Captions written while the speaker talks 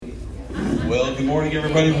Well, good morning,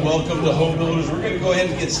 everybody. Welcome to Home Builders. We're going to go ahead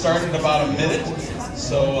and get started in about a minute.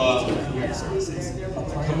 So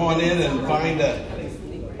come on in and find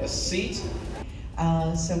a seat.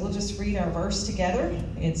 So we'll just read our verse together.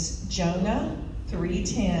 It's Jonah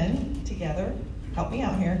 3:10 together. Help me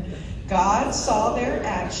out here. God saw their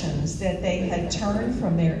actions, that they had turned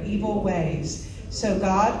from their evil ways. So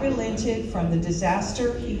God relented from the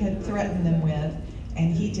disaster he had threatened them with,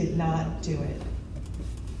 and he did not do it.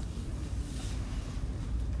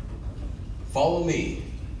 Follow me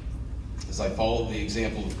as I follow the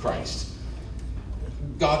example of Christ.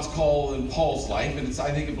 God's call in Paul's life, and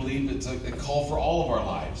I believe it's a call for all of our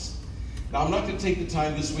lives. Now, I'm not going to take the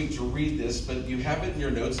time this week to read this, but you have it in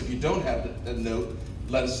your notes. If you don't have a note,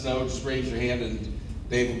 let us know. Just raise your hand and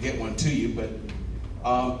Dave will get one to you. But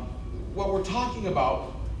what we're talking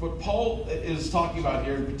about, what Paul is talking about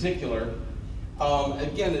here in particular,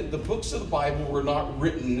 again, the books of the Bible were not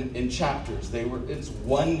written in chapters. It's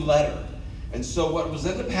one letter. And so what was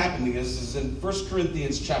ended up happening is in 1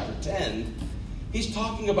 Corinthians chapter 10, he's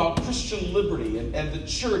talking about Christian liberty and the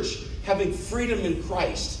church having freedom in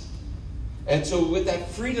Christ. And so with that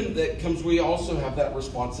freedom that comes, we also have that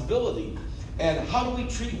responsibility. And how do we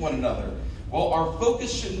treat one another? Well, our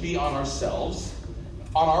focus shouldn't be on ourselves,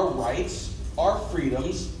 on our rights, our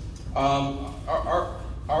freedoms, the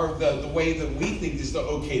way that we think is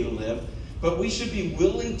okay to live. But we should be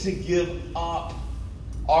willing to give up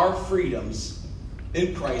our freedoms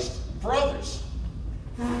in Christ for others.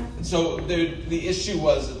 And so the issue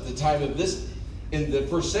was at the time of this, in the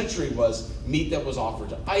first century, was meat that was offered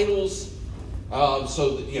to idols.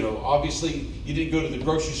 So that, obviously you didn't go to the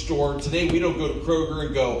grocery store. Today we don't go to Kroger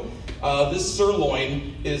and go, this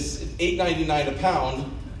sirloin is $8.99 a pound,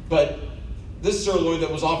 but this sirloin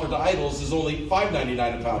that was offered to idols is only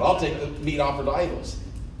 $5.99 a pound. I'll take the meat offered to idols.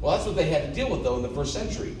 Well, that's what they had to deal with, though, in the first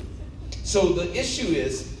century. So the issue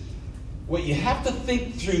is, what you have to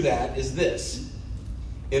think through that is this.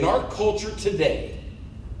 In our culture today,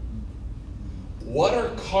 what are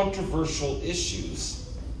controversial issues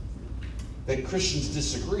that Christians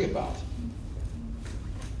disagree about?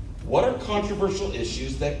 What are controversial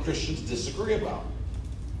issues that Christians disagree about?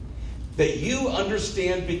 That you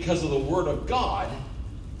understand because of the Word of God,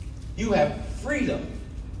 you have freedom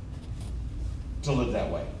to live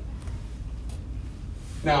that way.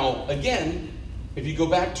 Now, again, if you go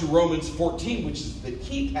back to Romans 14, which is the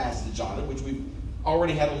key passage on it, which we've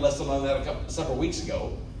already had a lesson on that several weeks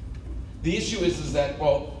ago, the issue is that,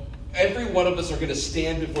 every one of us are going to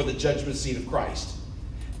stand before the judgment seat of Christ.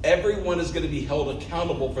 Everyone is going to be held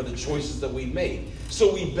accountable for the choices that we've made.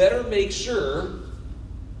 So we better make sure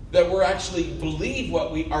that we're actually believe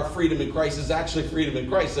our freedom in Christ is actually freedom in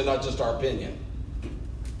Christ and not just our opinion.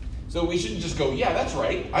 So we shouldn't just go, yeah, that's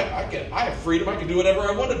right. I have freedom. I can do whatever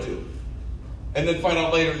I want to do. And then find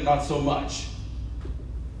out later, not so much.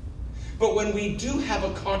 But when we do have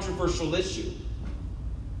a controversial issue,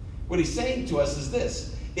 what he's saying to us is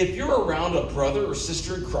this. If you're around a brother or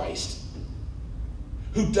sister in Christ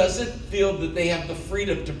who doesn't feel that they have the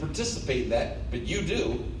freedom to participate in that, but you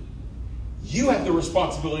do, you have the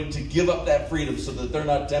responsibility to give up that freedom so that they're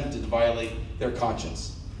not tempted to violate their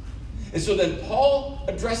conscience. And so then Paul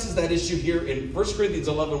addresses that issue here in 1 Corinthians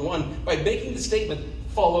 11:1 by making the statement,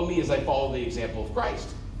 follow me as I follow the example of Christ.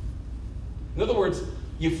 In other words,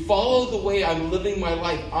 you follow the way I'm living my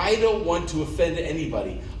life. I don't want to offend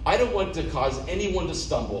anybody. I don't want to cause anyone to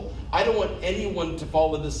stumble. I don't want anyone to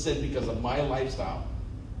fall into sin because of my lifestyle,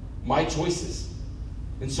 my choices.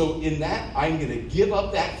 And so in that, I'm going to give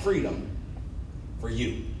up that freedom for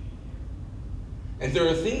you. And there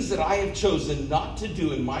are things that I have chosen not to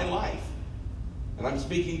do in my life, and I'm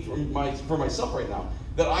speaking for myself right now,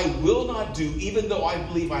 that I will not do even though I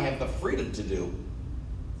believe I have the freedom to do,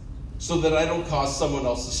 so that I don't cause someone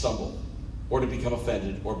else to stumble or to become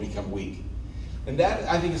offended or become weak. And that,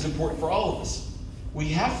 I think, is important for all of us. We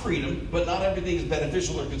have freedom, but not everything is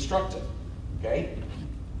beneficial or constructive. Okay?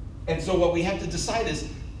 And so what we have to decide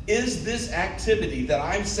is this activity that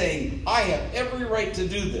I'm saying, I have every right to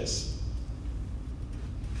do this,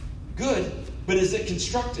 good, but is it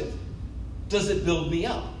constructive? Does it build me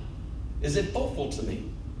up? Is it helpful to me?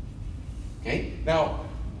 Okay? Now,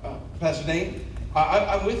 Pastor Dane,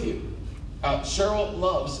 I'm with you. Cheryl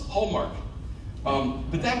loves Hallmark.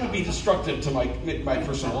 But that would be destructive to my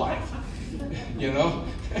personal life.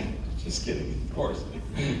 Just kidding, of course.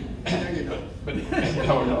 but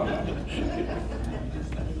no.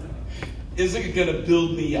 Is it going to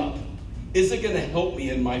build me up? Is it going to help me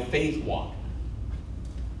in my faith walk?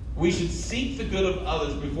 We should seek the good of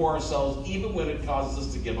others before ourselves, even when it causes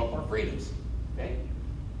us to give up our freedoms. Okay?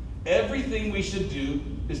 Everything we should do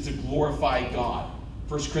is to glorify God.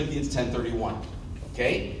 1 Corinthians 10:31.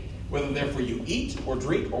 Okay? Whether therefore you eat or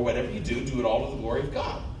drink or whatever you do it all to the glory of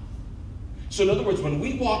God. So in other words, when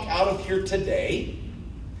we walk out of here today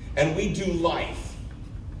and we do life,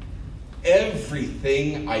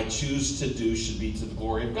 everything I choose to do should be to the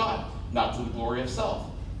glory of God, not to the glory of self.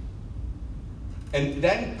 And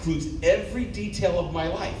that includes every detail of my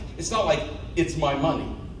life. It's not like it's my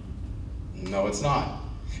money. No, it's not.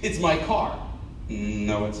 It's my car.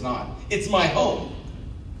 No, it's not. It's my home.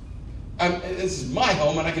 This is my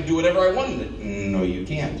home and I can do whatever I want in it. No, you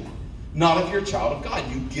can't. Not if you're a child of God.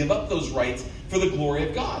 You give up those rights for the glory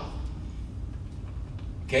of God.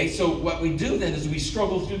 Okay, so what we do then is we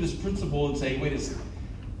struggle through this principle and say, wait a second.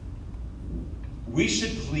 We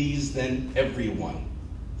should please then everyone.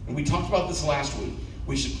 And we talked about this last week.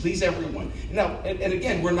 We should please everyone. Now, and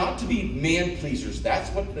again, we're not to be man pleasers.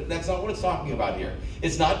 That's not what it's talking about here.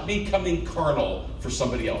 It's not becoming carnal for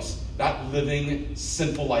somebody else. Not living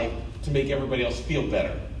sinful life to make everybody else feel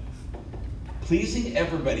better. Pleasing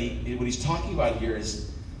everybody, what he's talking about here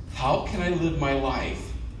is, how can I live my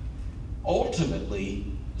life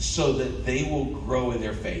ultimately so that they will grow in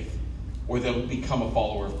their faith or they'll become a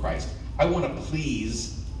follower of Christ? I want to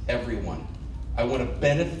please everyone. I want to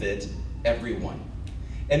benefit everyone.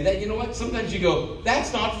 And then, you know what? Sometimes you go,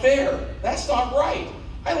 that's not fair. That's not right.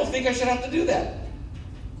 I don't think I should have to do that.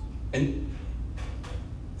 And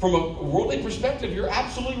from a worldly perspective, you're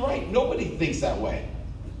absolutely right. Nobody thinks that way.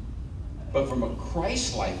 But from a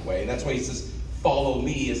Christ-like way, that's why he says, follow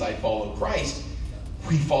me as I follow Christ.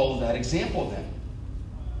 We follow that example then.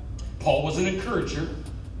 Paul was an encourager,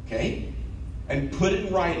 okay? And put it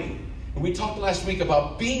in writing. And we talked last week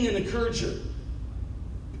about being an encourager.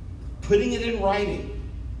 Putting it in writing.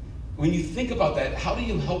 When you think about that, how do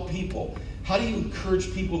you help people? How do you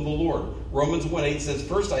encourage people in the Lord? Romans 1:8 says,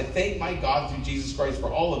 first, I thank my God through Jesus Christ for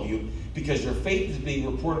all of you, because your faith is being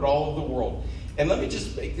reported all over the world. And let me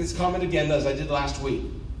just make this comment again as I did last week.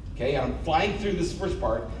 Okay, I'm flying through this first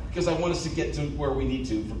part because I want us to get to where we need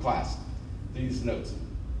to for class. These notes.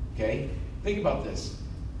 Okay? Think about this.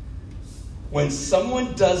 When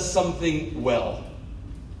someone does something well,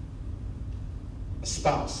 a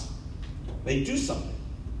spouse, they do something.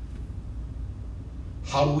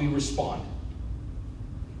 How do we respond?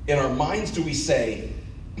 In our minds, do we say,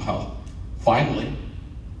 well, finally?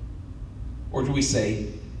 Or do we say,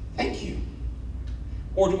 thank you?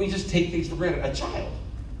 Or do we just take things for granted? A child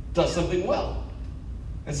does something well.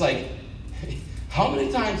 It's like, how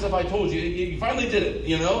many times have I told you, you finally did it,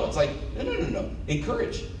 you know? It's like, no.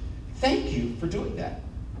 Encourage. Thank you for doing that.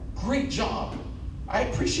 Great job. I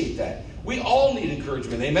appreciate that. We all need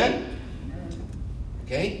encouragement, amen?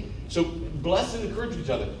 Okay? So bless and encourage each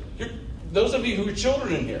other. Those of you who are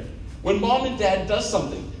children in here, when mom and dad does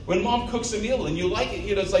something, when mom cooks a meal and you like it,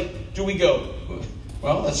 you know, it's like, do we go,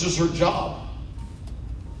 well, that's just her job?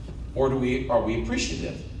 Or are we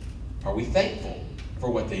appreciative? Are we thankful for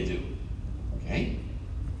what they do? Okay?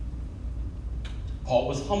 Paul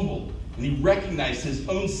was humbled and he recognized his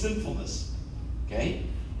own sinfulness. Okay?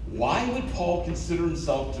 Why would Paul consider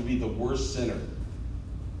himself to be the worst sinner?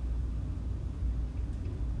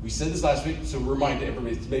 We said this last week, so remind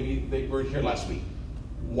everybody, maybe they weren't here last week.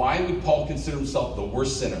 Why would Paul consider himself the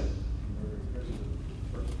worst sinner?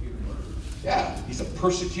 Yeah, he's a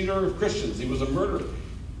persecutor of Christians. He was a murderer.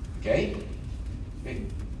 Okay?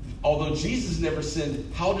 Although Jesus never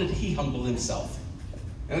sinned, how did he humble himself?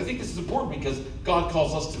 And I think this is important because God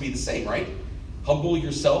calls us to be the same, right? Humble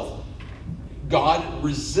yourself. God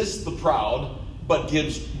resists the proud, but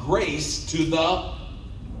gives grace to the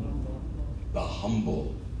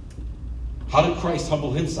humble. How did Christ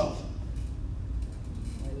humble himself?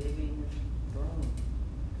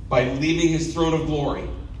 By leaving his throne of glory.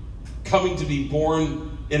 Coming to be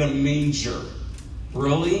born in a manger.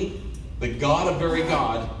 Really? The God of very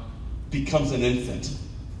God becomes an infant.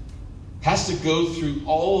 Has to go through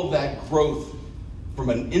all of that growth from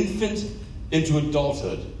an infant into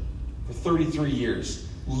adulthood for 33 years.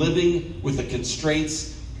 Living with the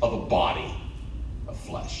constraints of a body of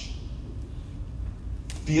flesh.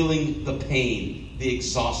 Feeling the pain, the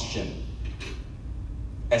exhaustion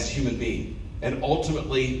as a human being. And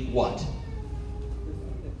ultimately, what?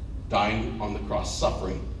 Dying on the cross,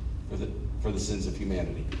 suffering for the sins of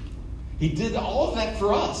humanity. He did all of that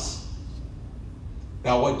for us.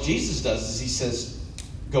 Now, what Jesus does is he says,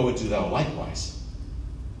 go and do thou likewise.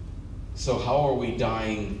 So how are we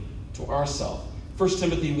dying to ourselves? 1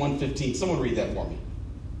 Timothy 1:15. Someone read that for me.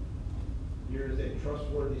 Here is a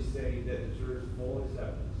trustworthy saying that deserves full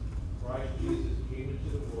acceptance. Christ Jesus came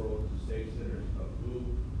into the world to save sinners, of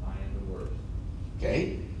whom I am the worst.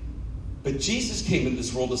 Okay? But Jesus came into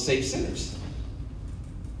this world to save sinners.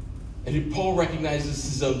 And Paul recognizes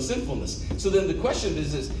his own sinfulness. So then the question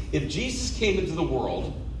is if Jesus came into the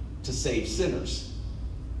world to save sinners.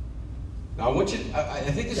 Now I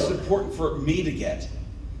think this is important for me to get,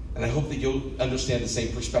 and I hope that you'll understand the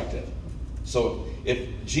same perspective. So if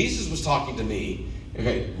Jesus was talking to me,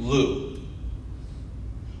 okay, Lou,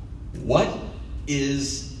 what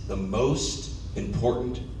is the most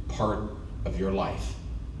important part of your life?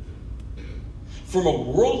 From a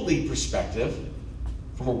worldly perspective,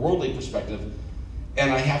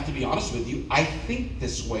 and I have to be honest with you, I think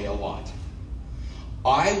this way a lot.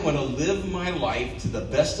 I want to live my life to the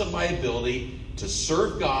best of my ability to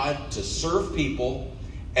serve God, to serve people,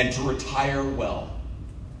 and to retire well.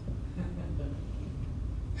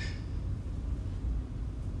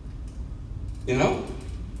 You know?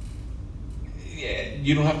 Yeah,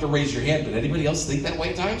 you don't have to raise your hand, but anybody else think that way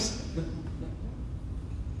at times?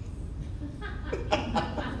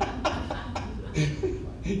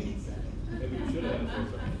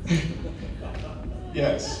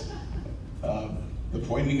 Yes. The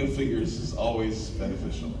pointing of fingers is always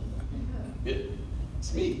beneficial.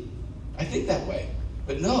 It's me. I think that way.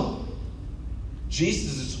 But no.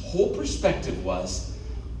 Jesus' whole perspective was,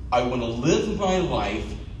 I want to live my life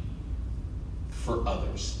for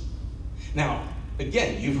others. Now,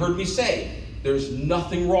 again, you've heard me say, there's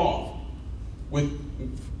nothing wrong with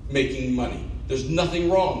making money. There's nothing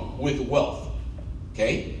wrong with wealth.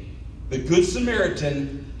 Okay? The Good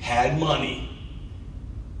Samaritan had money.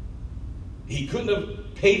 He couldn't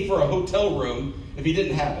have paid for a hotel room if he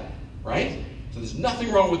didn't have it, right? So there's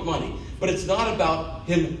nothing wrong with money. But it's not about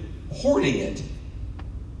him hoarding it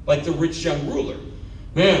like the rich young ruler.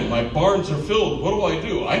 Man, my barns are filled. What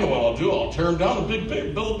do? I know what I'll do. I'll tear them down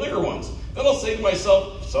and build bigger ones. Then I'll say to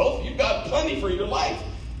myself, you've got plenty for your life.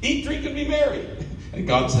 Eat, drink, and be merry. And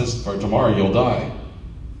God says, for tomorrow you'll die.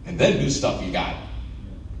 And then do stuff you got.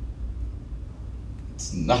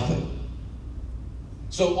 It's nothing.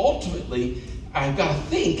 So ultimately, I've got to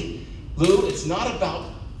think, Lou, it's not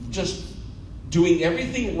about just doing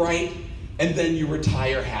everything right and then you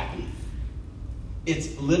retire happy.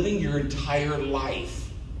 It's living your entire life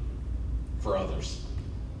for others.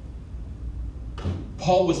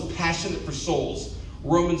 Paul was passionate for souls.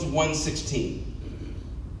 Romans 1:16.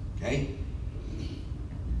 Okay?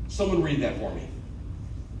 Someone read that for me.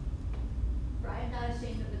 For I am not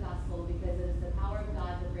ashamed of the gospel, because it is the power of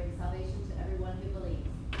God to bring salvation to everyone who believes,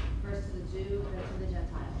 first to the Jew and then to the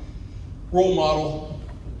Gentile. Role model,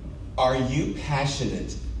 are you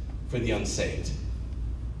passionate for the unsaved?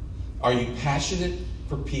 Are you passionate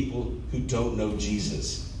for people who don't know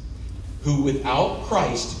Jesus? Who without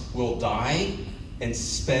Christ will die and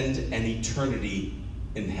spend an eternity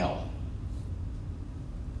in hell?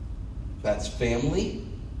 That's family.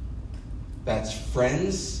 That's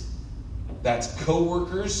friends. That's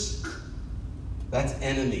co-workers. That's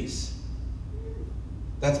enemies.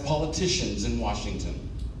 That's politicians in Washington.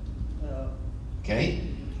 Okay?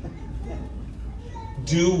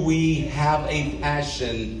 Do we have a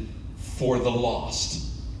passion for the lost,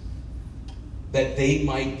 that they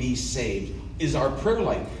might be saved? Is our prayer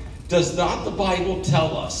life? Does not the Bible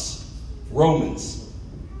tell us, Romans,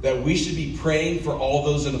 that we should be praying for all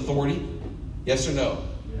those in authority? Yes or no?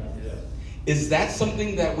 Yes. Is that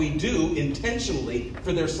something that we do intentionally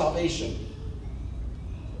for their salvation?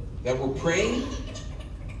 That we're praying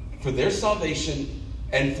for their salvation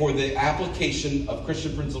and for the application of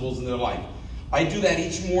Christian principles in their life? I do that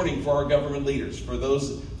each morning for our government leaders, for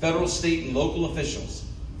those federal, state, and local officials.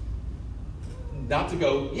 Not to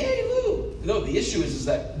go, yay, Lou. No, the issue is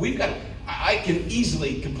that we've got, I can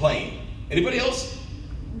easily complain. Anybody else?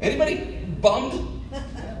 Anybody bummed?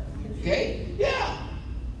 Okay? Yeah.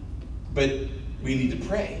 But we need to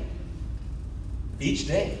pray each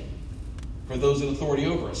day for those in authority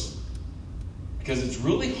over us. Because it's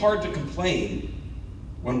really hard to complain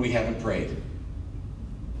when we haven't prayed.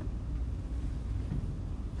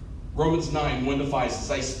 Romans 9, 1-5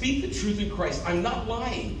 says, I speak the truth in Christ. I'm not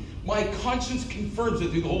lying. My conscience confirms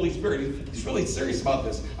it through the Holy Spirit. He's really serious about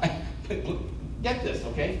this. Get this,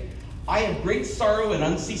 okay? I have great sorrow and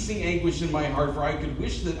unceasing anguish in my heart, for I could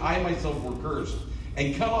wish that I myself were cursed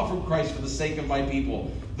and cut off from Christ for the sake of my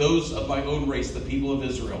people, those of my own race, the people of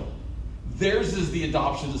Israel. Theirs is the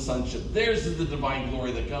adoption to sonship. Theirs is the divine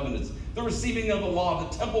glory, the covenants, the receiving of the law,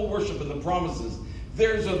 the temple worship, and the promises.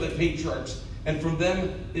 Theirs are the patriarchs, and from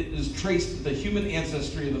them it is traced the human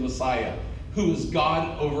ancestry of the Messiah, who is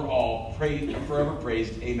God over all, forever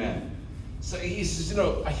praised. Amen. So he says,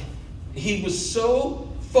 he was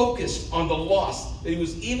so focused on the lost that he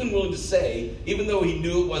was even willing to say, even though he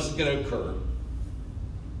knew it wasn't going to occur,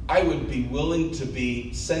 I would be willing to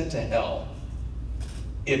be sent to hell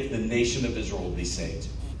if the nation of Israel will be saved.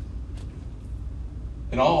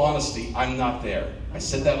 In all honesty, I'm not there. I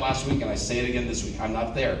said that last week and I say it again this week. I'm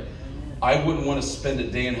not there. I wouldn't want to spend a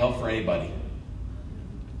day in hell for anybody,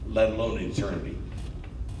 let alone an eternity.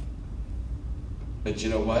 But you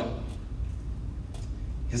know what?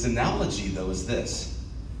 His analogy, though, is this.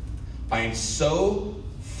 I am so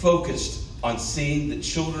focused on seeing the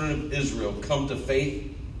children of Israel come to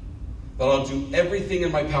faith that I'll do everything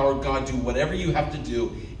in my power. God, do whatever you have to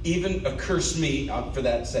do, even accurse me for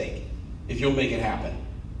that sake, if you'll make it happen.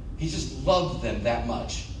 He just loved them that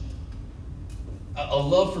much. A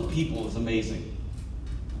love for people is amazing.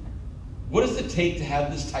 What does it take to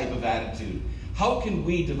have this type of attitude? How can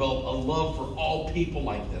we develop a love for all people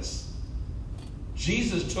like this?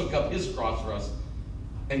 Jesus took up his cross for us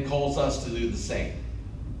and calls us to do the same.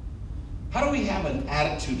 How do we have an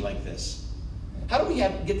attitude like this? How do we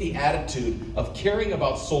get the attitude of caring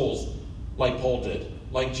about souls like Paul did,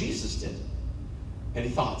 like Jesus did? Any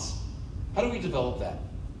thoughts? How do we develop that?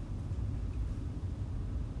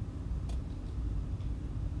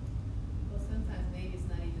 Well, sometimes maybe it's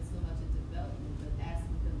not even so much a development, but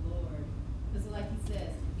asking the Lord. Because like he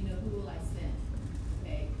says, who will I send?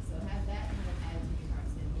 Okay, so have that kind of attitude in your heart,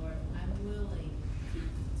 saying, Lord, I'm willing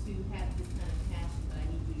to have this kind of passion, but I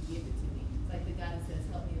need you to give it to me. It's like the guy that says,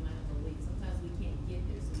 help me in my unbelief. Sometimes we can't get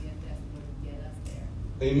there, so we have to ask the Lord to get us there.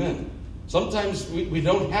 Amen. Sometimes we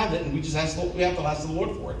don't have it, and we have to ask the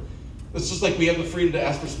Lord for it. It's just like we have the freedom to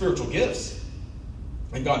ask for spiritual gifts,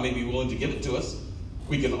 and God may be willing to give it to us.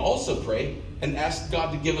 We can also pray and ask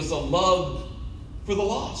God to give us a love for the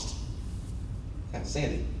lost.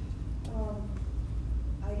 Sandy.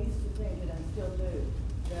 I used to think, and I still do,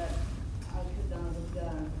 that I could not have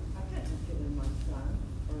done, I couldn't have given my son,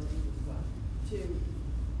 or either son, to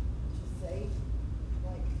save,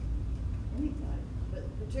 like, anybody, but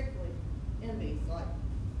particularly enemies, like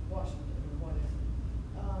Washington or whatever.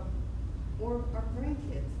 Or our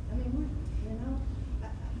grandkids. I mean, I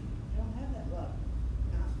don't have that love.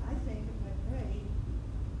 Now, I think if I prayed,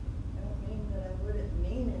 I don't mean that I wouldn't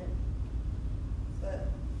mean it, but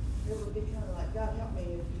it would be kind of like, God help me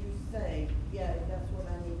if you say, yeah, that's what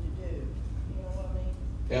I need to do. You know what I mean?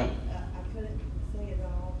 Yeah. I couldn't say it in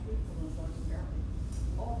all truthfulness, like apparently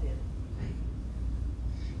Paul did.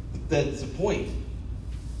 But that's the point.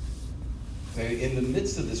 Okay, in the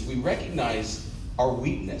midst of this, we recognize our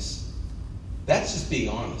weakness. That's just being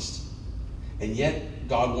honest. And yet,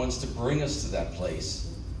 God wants to bring us to that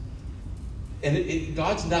place. And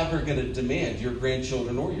God's never going to demand your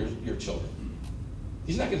grandchildren or your children.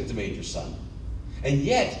 He's not going to demand your son. And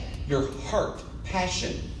yet, your heart,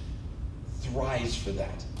 passion, thrives for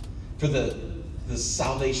that. For the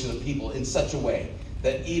salvation of people in such a way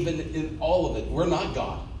that even in all of it, we're not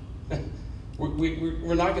God.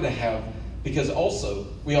 We're not going to have, because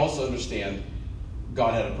we also understand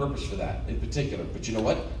God had a purpose for that in particular. But you know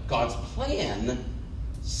what? God's plan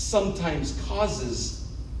sometimes causes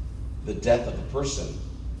the death of a person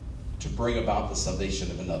to bring about the salvation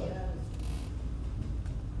of another.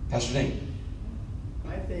 Pastor Nate.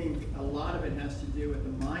 I think a lot of it has to do with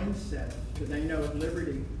the mindset, because I know at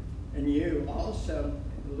Liberty and you also,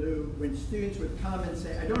 Lou, when students would come and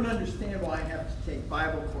say, I don't understand why I have to take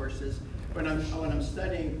Bible courses when I'm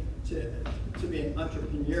studying to be an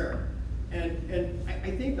entrepreneur. And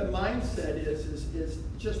I think the mindset is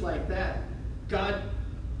just like that. God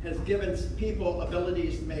has given people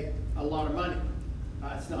abilities to make a lot of money.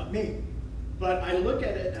 It's not me. But I look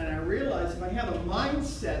at it and I realize if I have a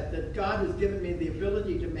mindset that God has given me the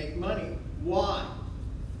ability to make money, why?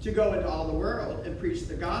 To go into all the world and preach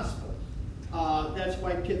the gospel. That's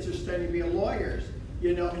why kids are studying to be lawyers.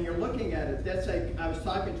 And you're looking at it. That's like, I was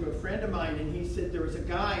talking to a friend of mine and he said there was a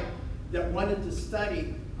guy that wanted to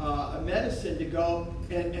study medicine to go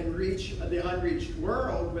and reach the unreached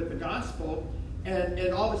world with the gospel.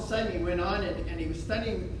 And all of a sudden he went on and he was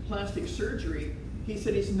studying plastic surgery. He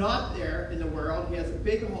said he's not there in the world. He has a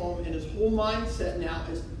big home, and his whole mindset now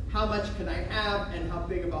is how much can I have and how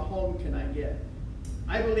big of a home can I get?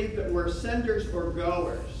 I believe that we're senders or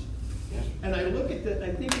goers. And I look at that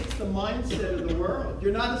and I think it's the mindset of the world.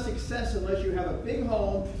 You're not a success unless you have a big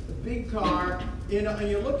home, a big car, and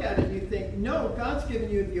you look at it and you think, no, God's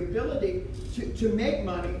given you the ability to make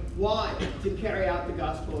money. Why? To carry out the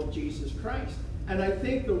gospel of Jesus Christ. And I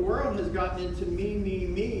think the world has gotten into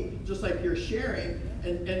me, just like you're sharing,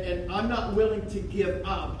 and I'm not willing to give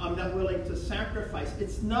up. I'm not willing to sacrifice.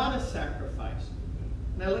 It's not a sacrifice.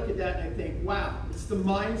 And I look at that and I think, wow, it's the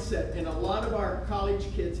mindset. And a lot of our college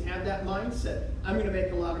kids have that mindset. I'm going to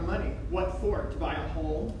make a lot of money. What for? To buy a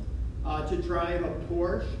home, to drive a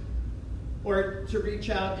Porsche, or to reach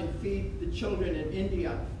out and feed the children in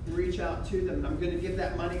India and reach out to them. I'm going to give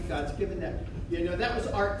that money. God's given that. You know, that was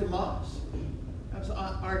Art Demas. That was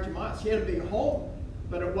Art Demas. He had a big home,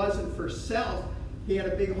 but it wasn't for self. He had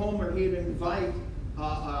a big home where he'd invite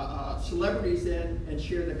celebrities in and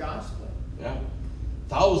share the gospel. Yeah.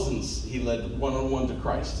 Thousands he led one-on-one to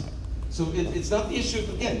Christ. So it's not the issue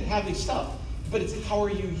of, again, having stuff, but it's how are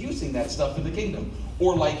you using that stuff in the kingdom?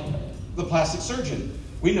 Or like the plastic surgeon.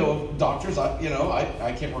 We know of doctors,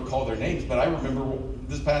 I can't recall their names, but I remember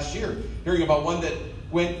this past year hearing about one that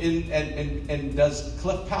went in and does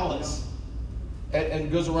cleft palates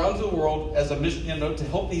and goes around the world as a mission, to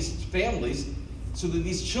help these families so that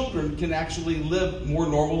these children can actually live more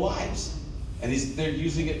normal lives. And they're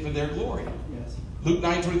using it for their glory. Yes. Luke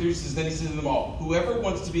 9:23 says, then he says to them all, whoever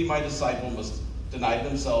wants to be my disciple must deny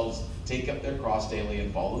themselves, take up their cross daily,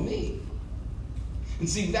 and follow me. And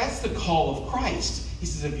see, that's the call of Christ. He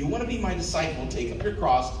says, if you want to be my disciple, take up your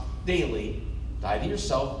cross daily, die to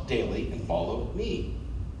yourself daily, and follow me.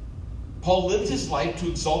 Paul lived his life to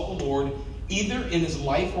exalt the Lord, either in his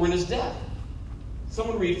life or in his death.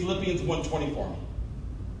 Someone read Philippians 1:20 for me.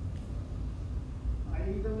 I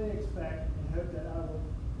eagerly expect and hope that I will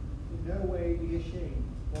in no way be ashamed,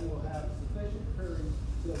 but will have sufficient courage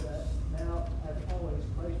so that now, as always,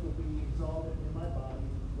 Christ will be exalted in my body,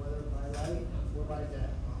 whether by life or by death.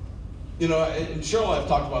 And Cheryl and I have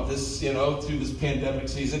talked about this, through this pandemic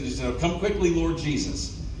season. Just, come quickly, Lord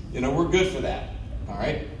Jesus. We're good for that. All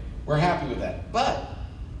right? We're happy with that. But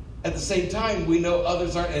at the same time, we know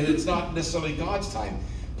others aren't, and it's not necessarily God's time.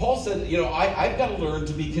 Paul said, I've got to learn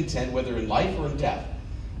to be content, whether in life or in death.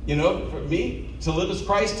 For me, to live as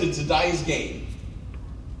Christ and to die is gain.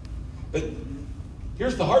 But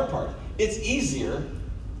here's the hard part. It's easier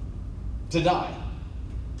to die.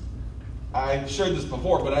 I've shared this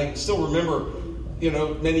before, but I still remember,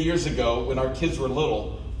 many years ago when our kids were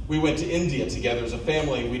little, we went to India together as a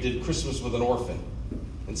family, and we did Christmas with an orphan.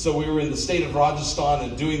 And so we were in the state of Rajasthan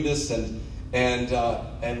and doing this, and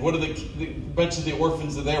one of the bunch of the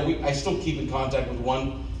orphans are there. I still keep in contact with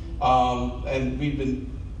one, and we've been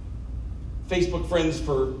Facebook friends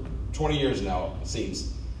for 20 years now, it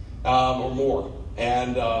seems, or more.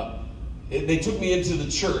 And they took me into the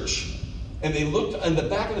church, and they looked in the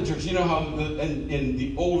back of the church. You know how in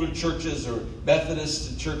the older churches or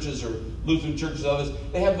Methodist churches or Lutheran churches, others,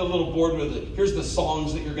 they have the little board with here's the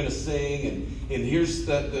songs that you're going to sing, and here's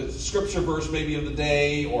the scripture verse maybe of the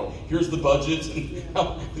day, or here's the budget,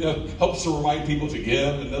 and helps to remind people to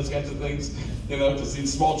give and those kinds of things. Because in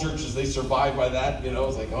small churches they survive by that.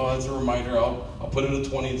 It's like, oh, that's a reminder. I'll put in a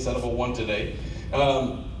 20 instead of a 1 today.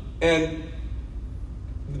 But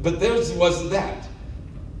theirs wasn't that.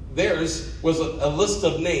 Theirs was a list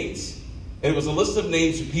of names. And it was a list of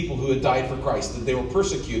names of people who had died for Christ, that they were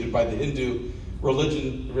persecuted by the Hindu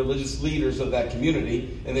religious leaders of that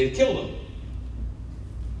community, and they'd killed them.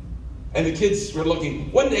 And the kids were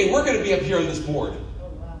looking, one day we're going to be up here on this board. Oh,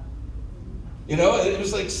 wow. And it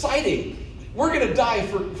was exciting. We're going to die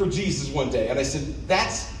for Jesus one day. And I said,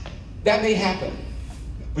 that may happen.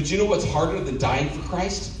 But you know what's harder than dying for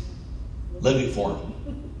Christ? Living for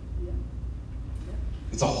him.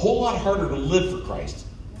 It's a whole lot harder to live for Christ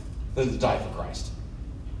than to die for Christ.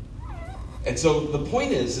 And so the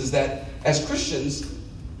point is that as Christians,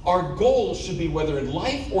 our goal should be, whether in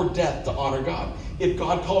life or death, to honor God. If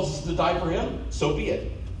God calls us to die for him, so be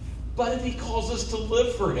it. But if he calls us to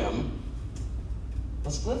live for him,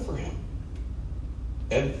 let's live for him.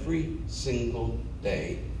 Every single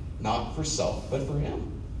day. Not for self, but for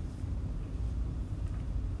him.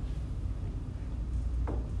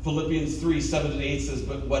 Philippians 3:7-8 says,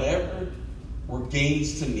 but whatever were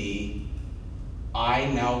gains to me, I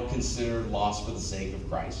now consider loss for the sake of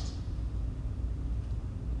Christ.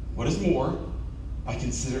 What is more, I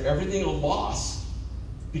consider everything a loss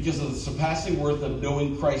because of the surpassing worth of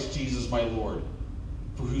knowing Christ Jesus my Lord,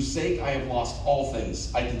 for whose sake I have lost all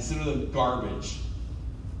things. I consider them garbage,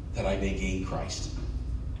 that I may gain Christ.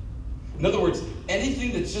 In other words,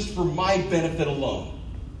 anything that's just for my benefit alone,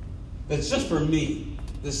 that's just for me,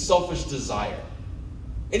 this selfish desire,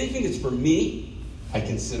 anything that's for me, I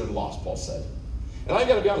consider lost, Paul said. And I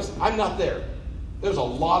got to be honest, I'm not there. There's a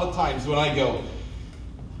lot of times when I go,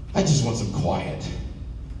 I just want some quiet.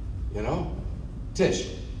 Tish.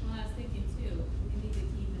 Well, I was thinking too, we need to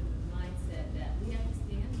keep in the mindset that we have to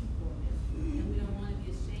stand before him, and we don't want to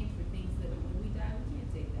be ashamed for things that when we die, we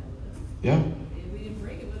can't take that with us. Yeah. And we didn't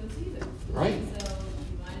bring it with us either. Right. So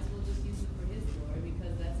we might as well just use it for his glory,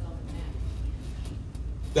 because that's all that matters.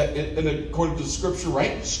 That, and according to the scripture,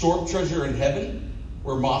 right? Store up treasure in heaven,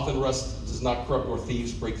 where moth and rust does not corrupt nor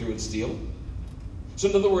thieves break through and steal. So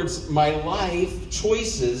in other words, my life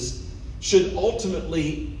choices should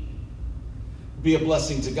ultimately be a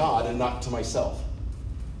blessing to God and not to myself.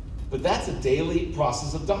 But that's a daily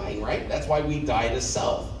process of dying, right? That's why we die to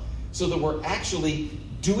self. So that we're actually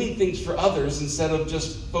doing things for others instead of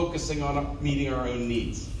just focusing on meeting our own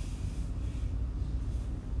needs.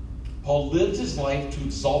 Paul lived his life to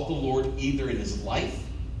exalt the Lord either in his life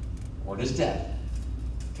or in his death.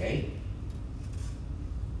 Okay?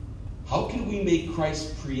 How can we make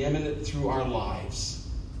Christ preeminent through our lives?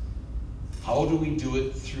 How do we do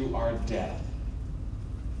it through our death?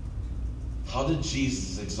 How did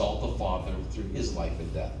Jesus exalt the Father through his life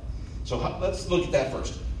and death? So let's look at that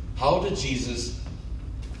first. How did Jesus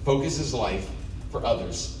focus his life for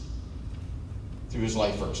others through his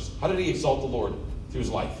life first? How did he exalt the Lord through his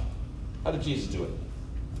life? How did Jesus do it?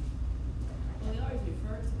 Well, he always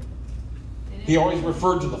referred to him. He always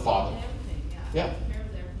referred to the Father. Everything, Yeah. In terms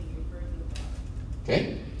of everything, he referred to the Father.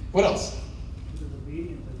 Okay? What else? He was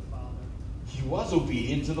obedient to the Father. He was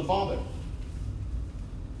obedient to the Father.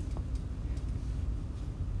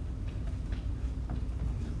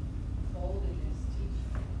 Bold in his teaching.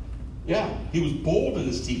 Yeah, he was bold in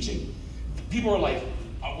his teaching. People are like,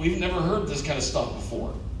 "Oh, we've never heard this kind of stuff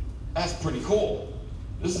before. That's pretty cool.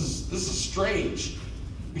 This is strange."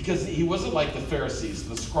 Because he wasn't like the Pharisees,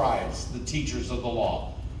 the scribes, the teachers of the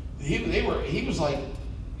law. He was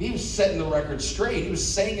setting the record straight. He was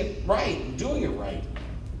saying it right and doing it right.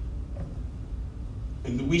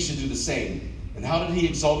 And we should do the same. And how did he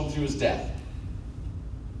exalt him through his death?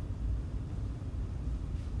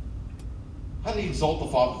 How did he exalt the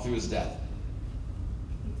Father through his death?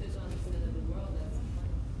 He took on the sin of the world. That's funny.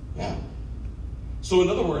 Yeah. So in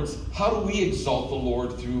other words, how do we exalt the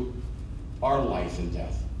Lord through our life and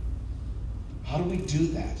death? How do we do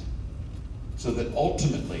that? So that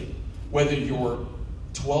ultimately, whether you're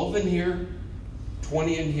 12 in here,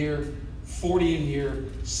 20 in here, 40 in here,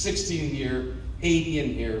 60 in here, 80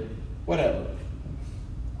 in here, whatever,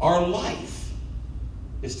 our life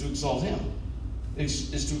is to exalt him.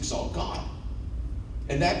 Is to exalt God.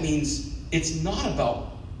 And that means it's not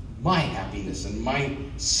about my happiness and my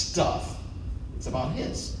stuff. It's about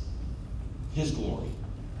his glory.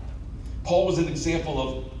 Paul was an example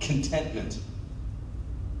of contentment.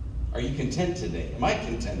 Are you content today? Am I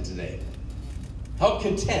content today? How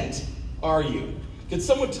content are you? Can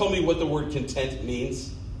someone tell me what the word content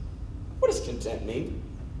means? What does content mean?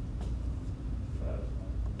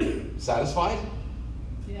 Satisfied?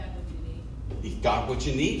 You have what you need. You've got what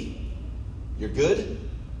you need? You're good?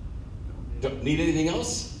 Don't need anything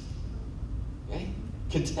else? Okay?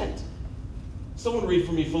 Content. Someone read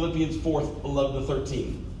for me Philippians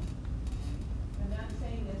 4:11-13. I'm not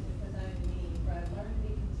saying this because I'm in need, for I've learned to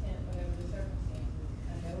be content whatever the circumstances.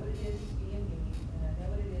 I know what it is to be in need, and I know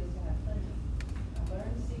what it is to have plenty. I've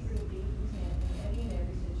learned the secret of being content in any and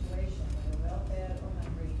every situation, whether well-fed or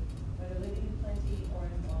hungry, whether living in plenty or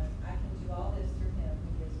in want. I can do all this through him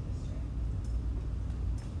who gives me strength.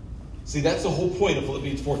 See, that's the whole point of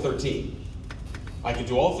Philippians 4:13. I can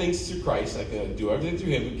do all things through Christ. I can do everything through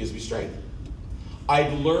him who gives me strength.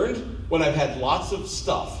 I've learned when I've had lots of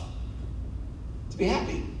stuff to be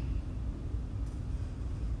happy.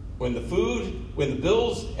 When the food, when the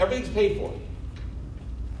bills, everything's paid for.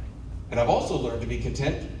 And I've also learned to be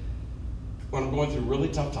content when I'm going through really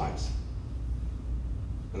tough times.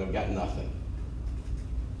 And I've got nothing.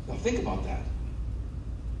 Now think about that.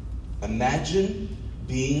 Imagine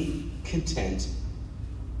being content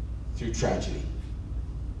through tragedy.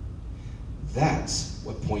 That's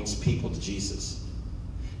what points people to Jesus.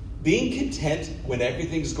 Being content when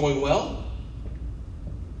everything's going well?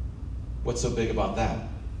 What's so big about that?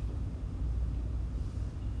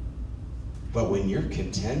 But when you're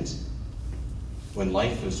content, when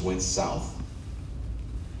life is went south,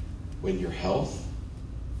 when your health,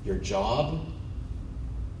 your job,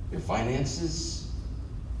 your finances,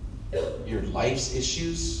 your life's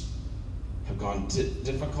issues have gone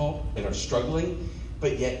difficult and are struggling,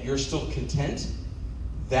 but yet you're still content,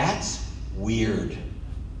 that's weird.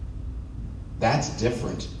 That's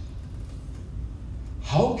different.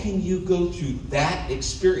 How can you go through that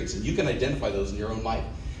experience? And you can identify those in your own life.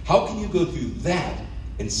 How can you go through that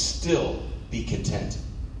and still be content?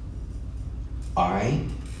 I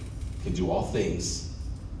can do all things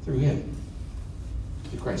through him.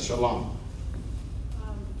 Through Christ. Shalom.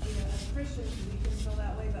 As Christians, we can feel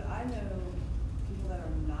that way, but I know people that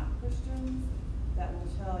are not Christians that will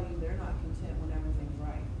tell you they're not content when everything's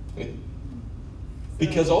right.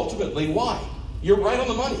 Because ultimately, why? You're right on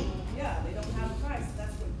the money. Yeah, they don't have Christ.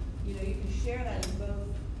 That's what, you can share that in both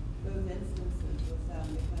instances with that.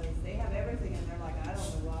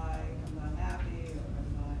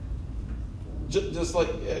 Just like,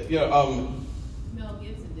 Mel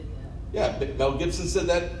Gibson did that. yeah, Mel Gibson said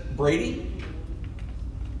that. Brady,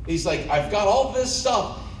 he's like, I've got all this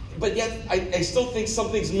stuff, but yet I still think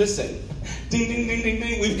something's missing. Ding, ding, ding, ding,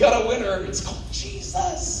 ding. We've got a winner. It's called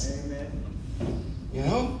Jesus.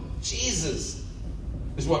 Amen. Jesus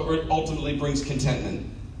is what ultimately brings contentment.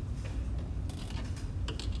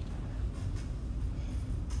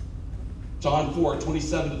 John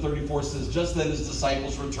 4:27-34 says, just then his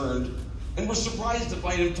disciples returned and were surprised to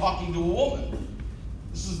find him talking to a woman.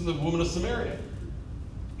 This is the woman of Samaria.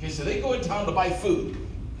 Okay, so they go in town to buy food.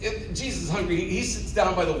 If Jesus is hungry, he sits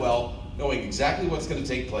down by the well, knowing exactly what's going to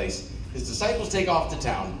take place. His disciples take off to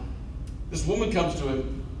town. This woman comes to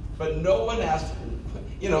him, but no one asked,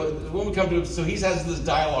 the woman comes to him, so he has this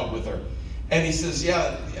dialogue with her. And he says,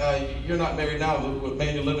 you're not married now. The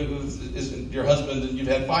man you're living with is your husband, and you've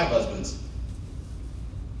had 5 husbands.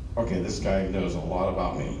 Okay, this guy knows a lot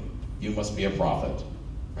about me. You must be a prophet,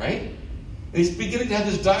 right? And he's beginning to have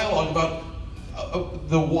this dialogue about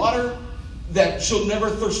the water that she'll never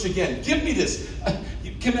thirst again. Give me this.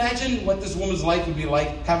 You can imagine what this woman's life would be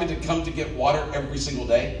like, having to come to get water every single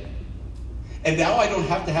day. And now I don't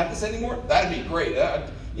have to have this anymore? That'd be great.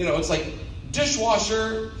 It's like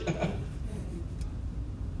dishwasher.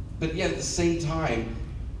 But yet at the same time,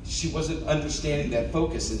 she wasn't understanding that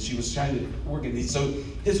focus, and she was trying to work it. So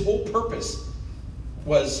his whole purpose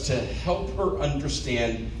was to help her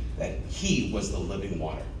understand that he was the living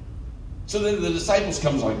water. So then the disciples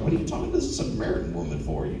comes like, what are you talking to this Samaritan woman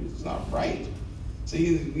for? It's not right. So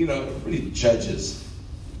everybody judges.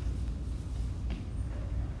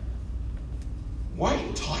 Why are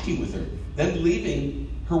you talking with her? Then leaving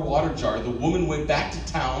her water jar, the woman went back to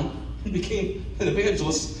town and became an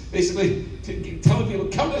evangelist, basically telling people,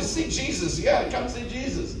 come to see Jesus. Yeah, come see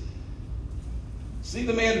Jesus. See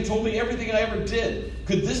the man who told me everything I ever did.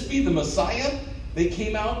 Could this be the Messiah? They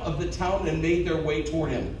came out of the town and made their way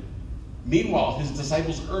toward him. Meanwhile, his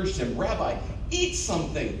disciples urged him, Rabbi, eat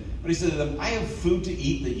something. But he said to them, I have food to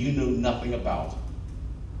eat that you know nothing about.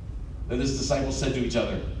 Then his disciples said to each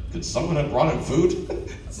other, could someone have brought him food?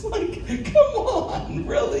 It's like, come on,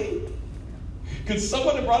 really? Could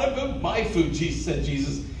someone have brought him food? My food, said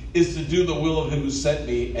Jesus, is to do the will of him who sent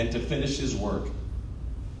me and to finish his work.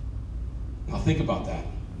 Now think about that.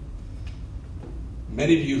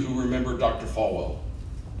 Many of you who remember Dr. Falwell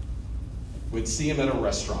would see him at a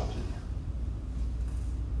restaurant.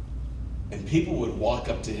 And people would walk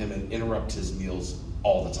up to him and interrupt his meals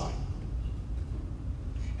all the time.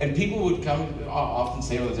 And people would come, often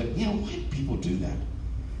say all the time, why do people do that?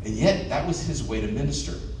 And yet, that was his way to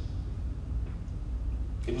minister.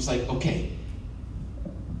 It was like, okay,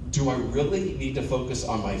 do I really need to focus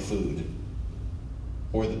on my food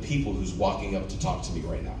or the people who's walking up to talk to me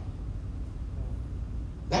right now?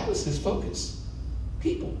 That was his focus.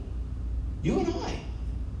 People. You and I.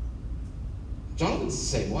 Jonathan's the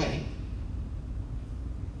same way.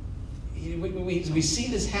 We see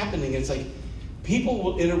this happening. It's like people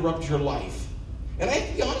will interrupt your life. And I have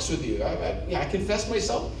to be honest with you. I confess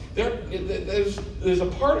myself. There's a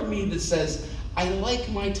part of me that says, I like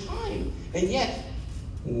my time. And yet,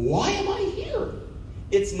 why am I here?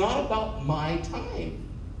 It's not about my time.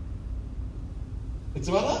 It's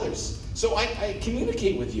about others. So I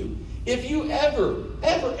communicate with you. If you ever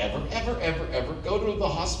go to the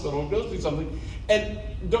hospital, go through something, and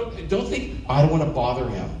don't think, I don't want to bother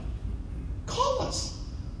him. Call us.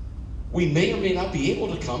 We may or may not be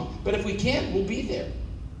able to come, but if we can, we'll be there.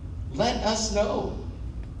 Let us know.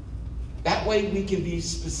 That way we can be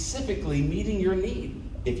specifically meeting your need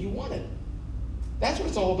if you want it. That's what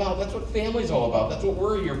it's all about. That's what family's all about. That's what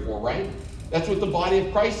we're here for, right? That's what the body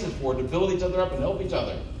of Christ is for, to build each other up and help each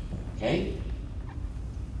other. Okay?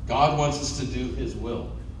 God wants us to do his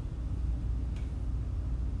will.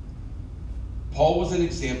 Paul was an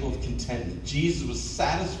example of contentment. Jesus was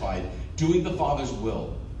satisfied doing the Father's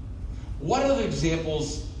will. What other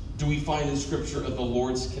examples do we find in Scripture of the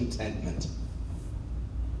Lord's contentment?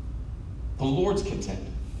 The Lord's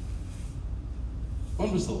contentment.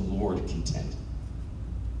 When was the Lord content?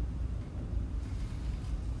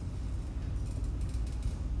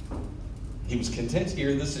 He was content here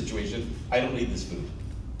in this situation. I don't need this food.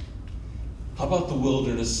 How about the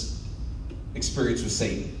wilderness experience with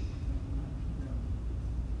Satan?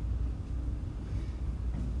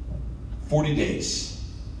 40 days.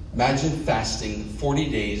 Imagine fasting 40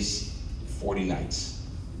 days, 40 nights.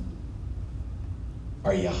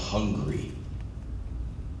 Are you hungry?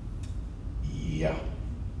 Yeah.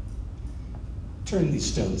 Turn these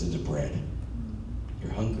stones into bread.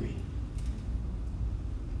 You're hungry.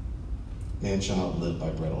 Man shall not live by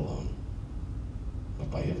bread alone, but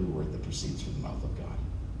by every word that proceeds from the mouth of God.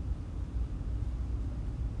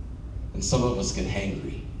 And some of us get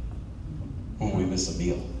hangry when we miss a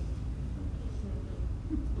meal.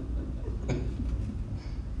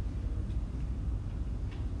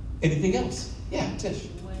 Anything else? Yeah, Tish.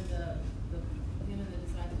 When him and the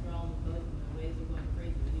disciples were all in the boat and the waves were going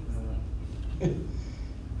crazy when he was asleep.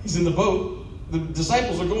 He's in the boat. The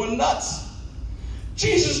disciples are going nuts.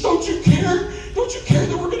 Jesus, don't you care? Don't you care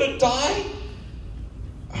that we're going to die?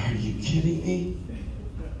 Are you kidding me?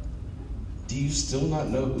 Do you still not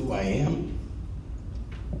know who I am?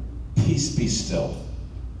 Peace be still.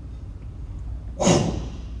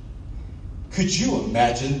 Could you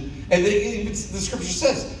imagine? And the scripture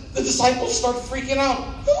says, the disciples start freaking out.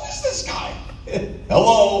 Who is this guy?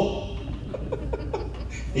 Hello.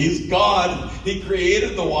 He's God. He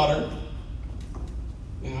created the water.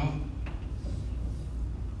 You know?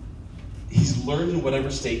 He's learned in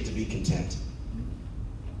whatever state to be content.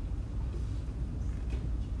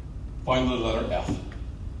 Finally, letter F.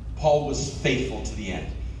 Paul was faithful to the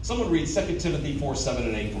end. Someone read 2 Timothy 4:7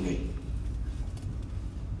 and 8 for me.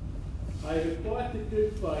 I have fought the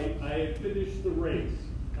good fight. I have finished the race.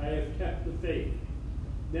 I have kept the faith.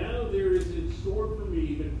 Now there is in store for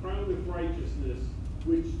me the crown of righteousness,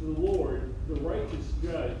 which the Lord, the righteous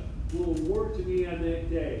judge, will award to me on that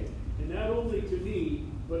day. And not only to me,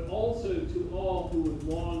 but also to all who would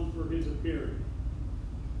long for his appearing.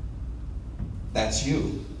 That's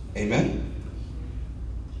you. Amen?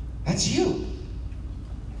 That's you.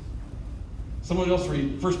 Someone else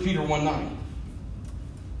read 1 Peter 1:9.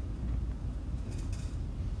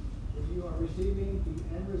 If you are receiving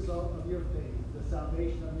the end result of your faith, the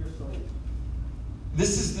salvation of your souls.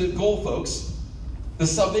 This is the goal, folks. The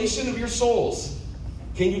salvation of your souls.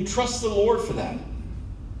 Can you trust the Lord for that?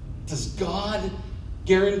 Does God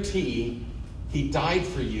guarantee He died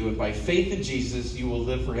for you, and by faith in Jesus, you will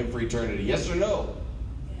live for Him for eternity? Yes or no?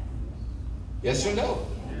 Yes or no?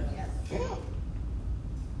 Yeah.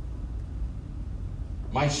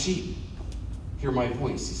 My sheep hear my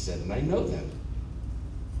voice, He said, and I know them,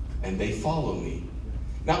 and they follow me.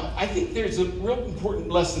 Now, I think there's a real important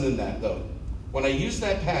lesson in that, though. When I use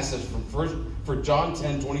that passage for John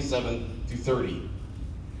 10:27 through 30,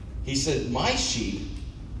 He said, my sheep,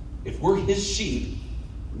 if we're His sheep,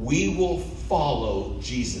 we will follow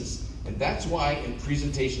Jesus. And that's why in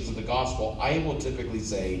presentations of the gospel, I will typically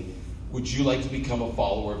say, would you like to become a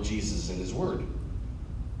follower of Jesus and His word?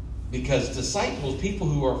 Because disciples, people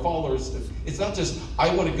who are followers, it's not just,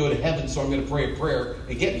 I want to go to heaven, so I'm going to pray a prayer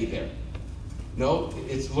and get me there. No,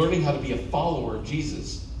 it's learning how to be a follower of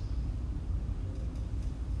Jesus.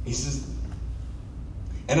 He says,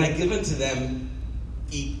 and I give unto them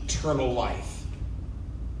eternal life,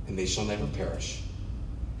 and they shall never perish.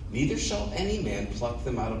 Neither shall any man pluck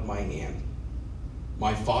them out of my hand.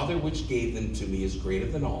 My Father which gave them to me is greater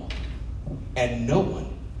than all, and no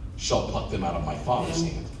one shall pluck them out of my Father's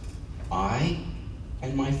hand. I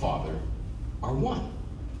and my Father are one.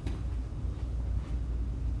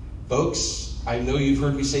 Folks, I know you've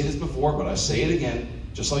heard me say this before, but I say it again.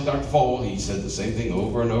 Just like Dr. Falwell, he said the same thing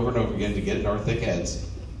over and over and over again to get in our thick heads.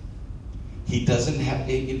 He doesn't have,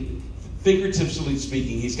 figuratively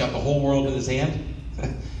speaking, he's got the whole world in his hand.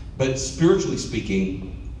 But spiritually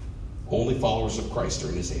speaking, only followers of Christ are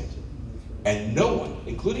in his hand. And no one,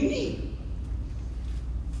 including me,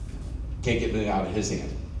 can't get me out of his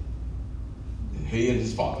hand. And he and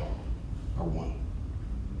his Father are one.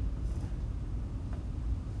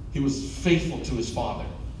 He was faithful to his Father.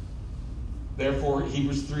 Therefore,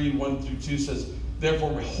 Hebrews 3:1-2 says,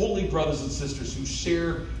 therefore, my holy brothers and sisters who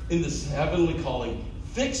share in this heavenly calling,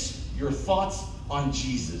 fix your thoughts on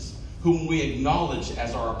Jesus, whom we acknowledge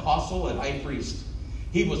as our apostle and high priest.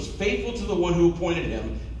 He was faithful to the one who appointed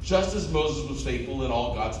him, just as Moses was faithful in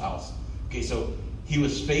all God's house. Okay, so he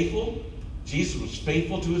was faithful. Jesus was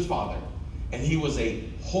faithful to his Father. And he was a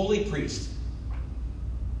holy priest.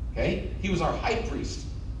 Okay? He was our high priest.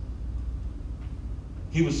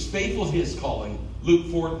 He was faithful to his calling, Luke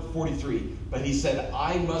 4:43. But he said,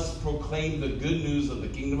 I must proclaim the good news of the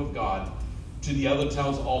kingdom of God to the other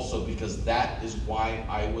towns also, because that is why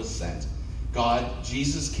I was sent.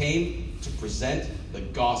 Jesus came to present the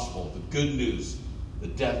gospel, the good news, the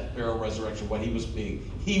death, burial, resurrection, what he was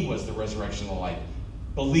being. He was the resurrection and the life.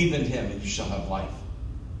 Believe in him and you shall have life.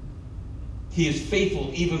 He is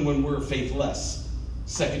faithful even when we're faithless.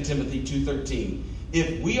 2 Timothy 2:13.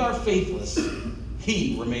 If we are faithless,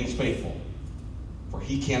 he remains faithful, for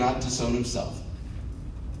he cannot disown himself.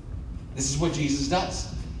 This is what Jesus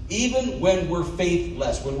does. Even when we're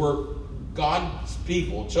faithless, when we're God's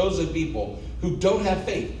people, chosen people who don't have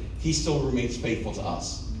faith, he still remains faithful to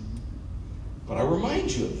us. But I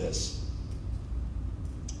remind you of this.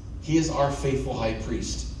 He is our faithful high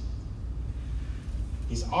priest.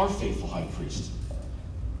 He's our faithful high priest.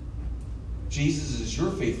 Jesus is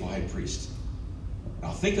your faithful high priest.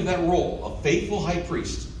 Now think of that role, a faithful high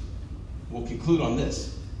priest. We'll conclude on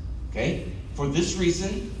this. Okay? For this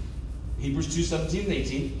reason, Hebrews 2:17 and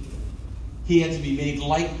 18, he had to be made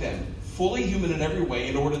like them, fully human in every way,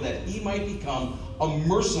 in order that he might become a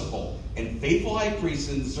merciful and faithful high priest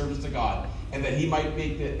in the service to God, and that he might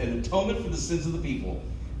make an atonement for the sins of the people.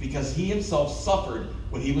 Because he himself suffered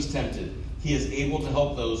when he was tempted, he is able to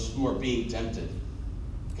help those who are being tempted.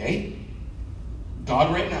 Okay?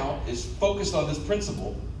 God right now is focused on this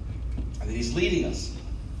principle, and that he's leading us.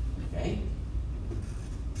 Okay?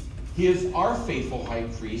 He is our faithful high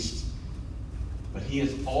priest, but he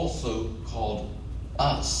has also called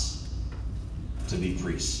us to be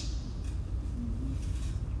priests.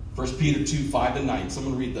 1 Peter 2:5 and 9.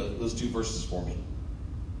 Someone read those two verses for me.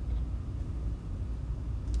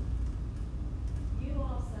 You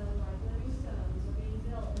also, like living stones, are being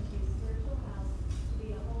built into a spiritual house to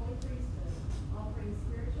be a holy priesthood, offering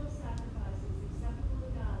spiritual sacrifices acceptable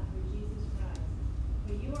to God through Jesus Christ.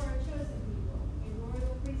 For you are a chosen people, a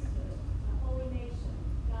royal priesthood, a holy nation,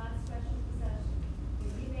 God's special possession,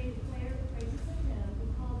 that you may declare the praises of him who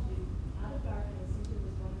called you out of darkness into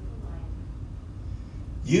his wonderful light.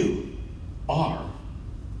 You are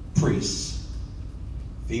priests.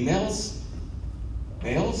 Females,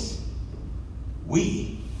 males,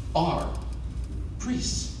 we are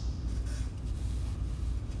priests.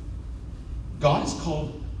 God has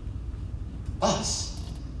called us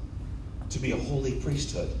to be a holy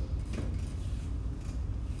priesthood.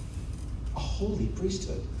 A holy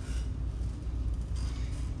priesthood.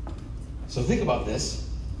 So think about this.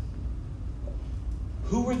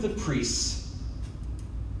 Who were the priests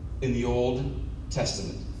in the Old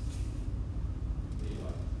Testament?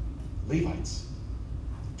 Levites.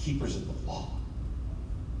 Keepers of the law.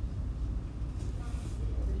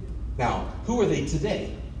 Now, who are they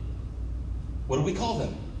today? What do we call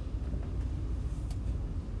them?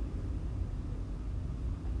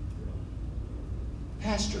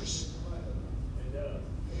 Pastors.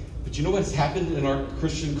 But you know what has happened in our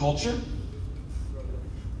Christian culture?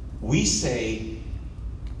 We say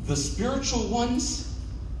the spiritual ones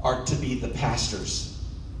are to be the pastors.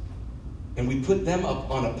 And we put them up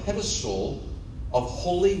on a pedestal of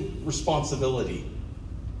holy responsibility.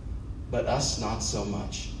 But us, not so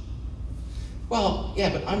much. Well, yeah,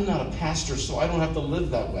 but I'm not a pastor, so I don't have to live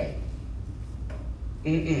that way.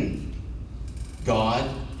 God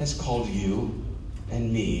has called you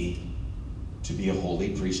and me to be a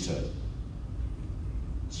holy priesthood.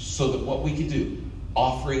 So that what we can do,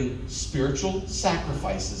 offering spiritual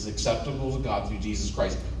sacrifices acceptable to God through Jesus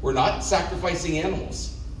Christ. We're not sacrificing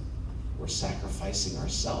animals. We're sacrificing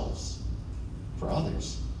ourselves for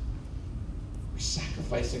others. We're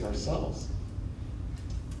sacrificing ourselves.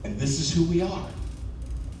 And this is who we are.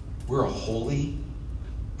 We're a holy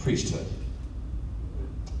priesthood.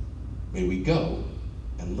 May we go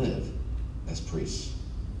and live as priests.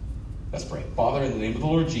 Let's pray. Father, in the name of the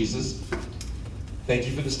Lord Jesus, thank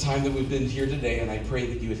you for this time that we've been here today, and I pray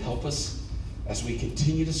that you would help us as we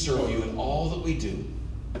continue to serve you in all that we do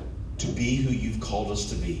to be who you've called us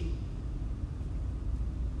to be.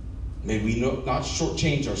 May we not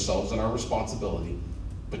shortchange ourselves in our responsibility,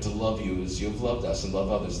 but to love you as you have loved us and love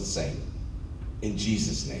others the same. In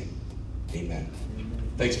Jesus' name, amen.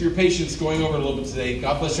 Thanks for your patience going over a little bit today.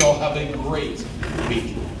 God bless you all. Have a great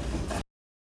week.